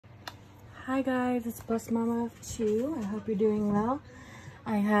Hi guys, it's Blessed Mama of 2. I hope you're doing well.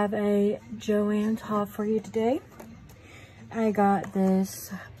 I have a Joann haul for you today. I got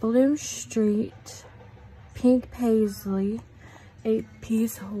this Bloom Street Pink Paisley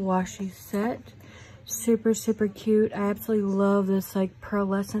 8-piece washi set. Super cute. I absolutely love this like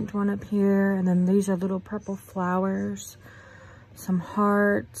pearlescent one up here, and then these are little purple flowers, some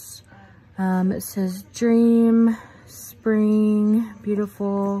hearts. It says dream, spring,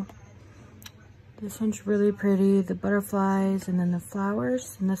 beautiful. This one's really pretty, the butterflies and then the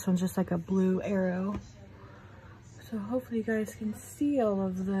flowers, and this one's just like a blue arrow. So hopefully you guys can see all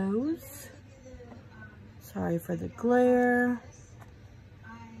of those. Sorry for the glare.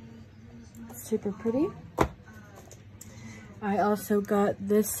 Super pretty. I also got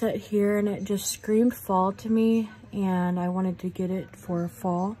this set here, and it just screamed fall to me, and I wanted to get it for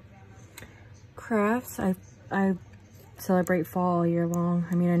fall crafts. I celebrate fall all year long.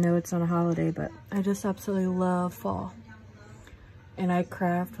 I mean, I know it's not a holiday, but I just absolutely love fall, and I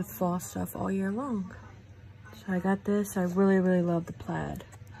craft with fall stuff all year long. So I got this. I really love the plaid.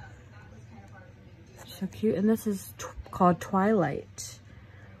 So cute. And this is called Twilight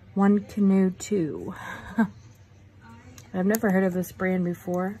One Canoe 2. I've never heard of this brand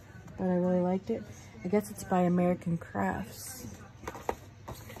before, but I really liked it. I guess it's by American Crafts.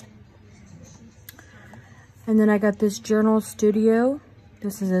 And then I got this Journal Studio.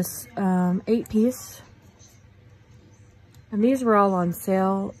 This is this 8-piece. And these were all on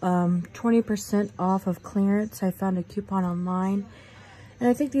sale, 20% off of clearance. I found a coupon online. And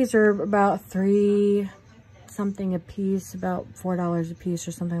I think these are about $3 something a piece, about $4 a piece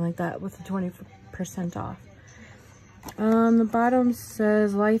or something like that, with the 20% off. The bottom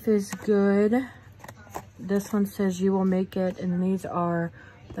says life is good. This one says you will make it, and these are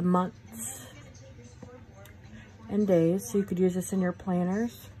the months and days, so you could use this in your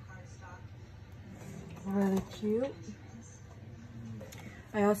planners. Really cute.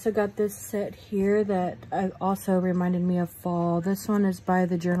 I also got this set here that also reminded me of fall. This one is by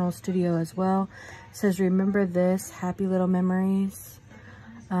the Journal Studio as well. It says remember this, happy little memories,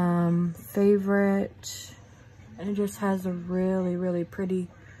 favorite, and it just has a really pretty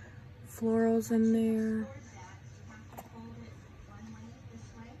florals in there.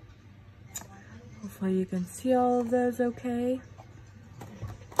 Hopefully you can see all of those okay.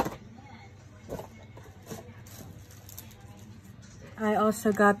 I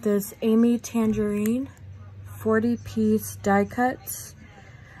also got this Amy Tangerine 40-piece die cuts,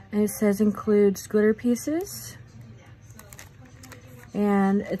 and it says includes glitter pieces,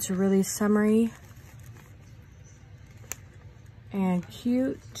 and it's really summery and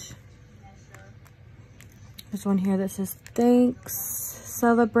cute. There's one here that says thanks,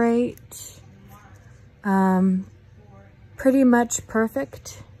 celebrate. Pretty much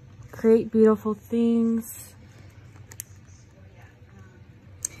perfect, create beautiful things.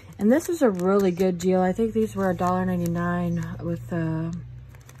 And this is a really good deal. I think these were $1.99 with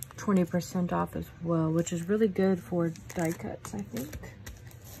 20% off as well, which is really good for die cuts, I think.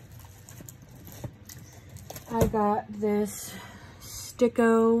 I got this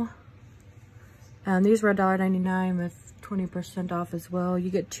Sticko. These were $1.99 with 20% off as well. You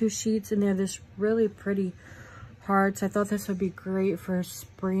get 2 sheets, and they're this really pretty hearts. I thought this would be great for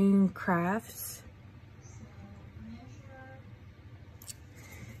spring crafts.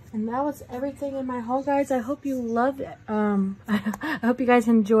 And that was everything in my haul, guys. I hope you loved it. I hope you guys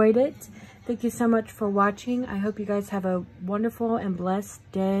enjoyed it. Thank you so much for watching. I hope you guys have a wonderful and blessed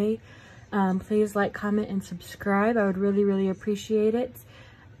day. Please like, comment, and subscribe. I would really appreciate it.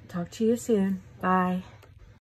 Talk to you soon. Bye.